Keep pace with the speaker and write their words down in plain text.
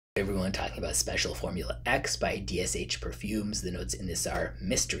Everyone talking about Special Formula X by DSH Perfumes. The notes in this are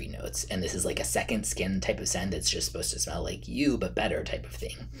mystery notes, and this is like a second skin type of scent that's just supposed to smell like you but better type of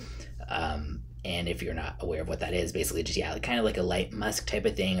thing. And if you're not aware of what that is, basically just yeah, kind of like a light musk type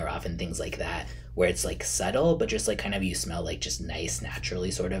of thing, or often things like that where it's like subtle but just like kind of you smell like just nice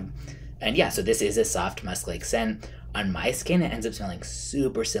naturally sort of. And yeah, so this is a soft musk like scent. On my skin it ends up smelling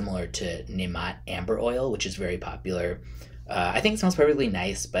super similar to Nemat amber oil, which is very popular. I think it smells perfectly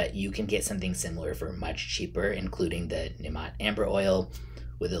nice, but you can get something similar for much cheaper, including the Nemat amber oil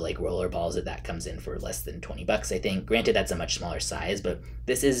with the like roller balls that comes in for less than 20 bucks, I think. Granted, that's a much smaller size, but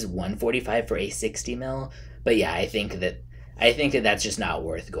this is 145 for a 60 mil. But yeah, I think that that's just not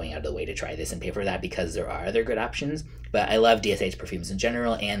worth going out of the way to try this and pay for that, because there are other good options. But I love DSH perfumes in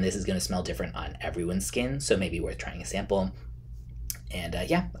general, and this is going to smell different on everyone's skin, so maybe worth trying a sample. And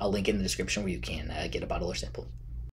yeah, I'll link in the description where you can get a bottle or sample.